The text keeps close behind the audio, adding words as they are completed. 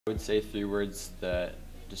I would say three words that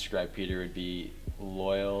describe Peter would be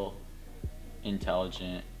loyal,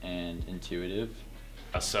 intelligent, and intuitive.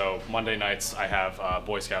 So Monday nights I have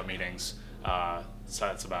Boy Scout meetings, so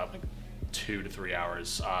that's about like 2 to 3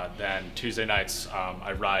 hours. Then Tuesday nights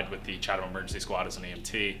I ride with the Chatham Emergency Squad as an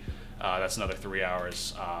EMT. That's another 3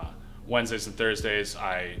 hours. Wednesdays and Thursdays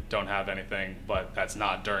I don't have anything, but that's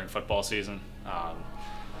not during football season.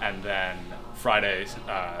 And then Friday,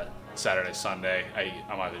 Saturday, Sunday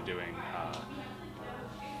I'm either doing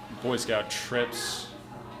Boy Scout trips.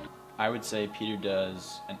 I would say Peter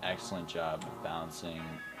does an excellent job of balancing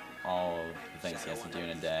all of the things he has to do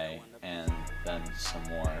in a day and then some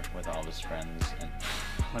more with all of his friends. And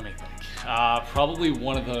let me think. Probably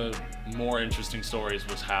one of the more interesting stories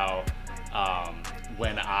was how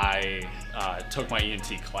when I took my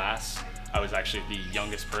EMT class, I was actually the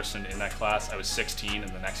youngest person in that class. I was 16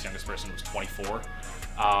 and the next youngest person was 24.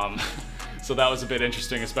 So that was a bid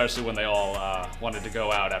interesting, especially when they all wanted to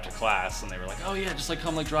go out after class and they were like, "Oh yeah, just like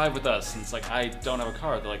come like drive with us." And it's like, I don't have a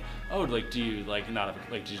car. They're like, "Oh, like do you like not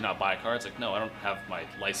have like did you not buy a car?" It's like, "No, I don't have my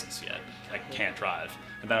license yet. I can't drive."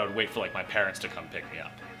 And then I would wait for like my parents to come pick me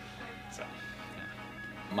up. So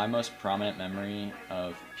yeah. My most prominent memory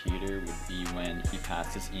of Peter would be when he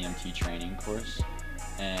passed his EMT training course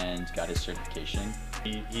and got his certification.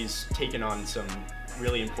 He's taken on some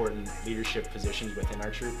really important leadership positions within our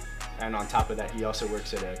troop, and on top of that he also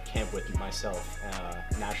works at a camp with myself,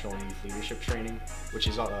 National Youth Leadership Training, which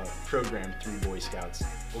is a program through Boy Scouts.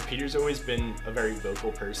 Well, Peter's always been a very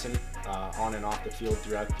vocal person on and off the field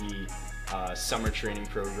throughout the summer training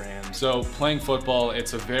programs. So playing football,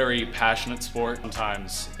 it's a very passionate sport.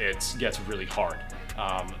 Sometimes it gets really hard,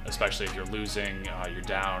 especially if you're losing, you're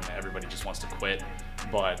down, everybody just wants to quit.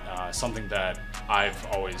 But something that I've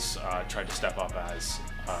always tried to step up as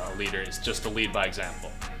a leader is just to lead by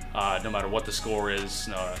example. No matter what the score is,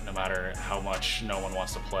 no matter how much no one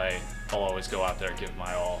wants to play, I'll always go out there, give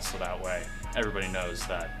my all, so that way everybody knows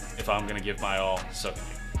that if I'm going to give my all, so can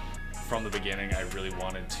you. From the beginning, I really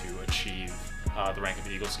wanted to achieve the rank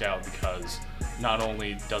of Eagle Scout because not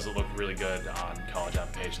only does it look really good on college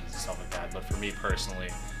applications and stuff like that, but for me personally,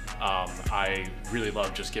 I really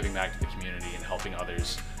love just giving back to the community and helping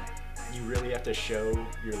others. You really have to show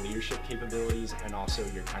your leadership capabilities and also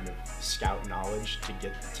your kind of scout knowledge to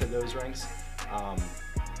get to those ranks.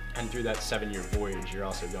 And through that 7-year voyage, you're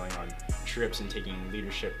also going on trips and taking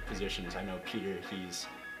leadership positions. I know Peter, he's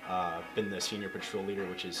been the senior patrol leader,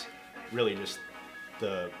 which is really just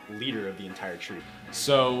the leader of the entire troop.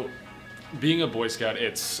 So being a Boy Scout,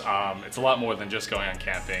 it's a lot more than just going on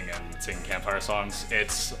camping and singing campfire songs.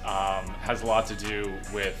 It's has a lot to do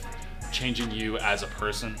with changing you as a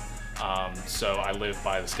person. So I live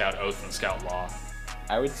by the Scout Oath and Scout Law.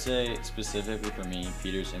 I would say specifically for me,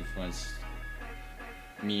 Peter's influenced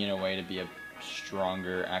me in a way to be a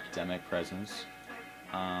stronger academic presence.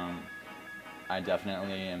 I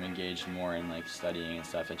definitely am engaged more in like studying and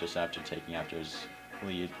stuff, just after taking after his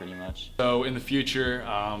lead pretty much. So in the future,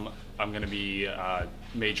 I'm going to be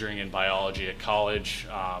majoring in biology at college,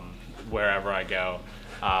 wherever I go.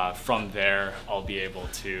 From there, I'll be able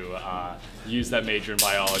to use that major in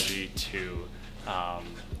biology to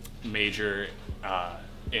major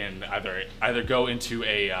in either go into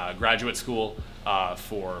a graduate school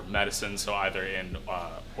for medicine, so either in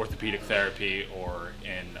orthopedic therapy or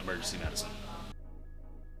in emergency medicine.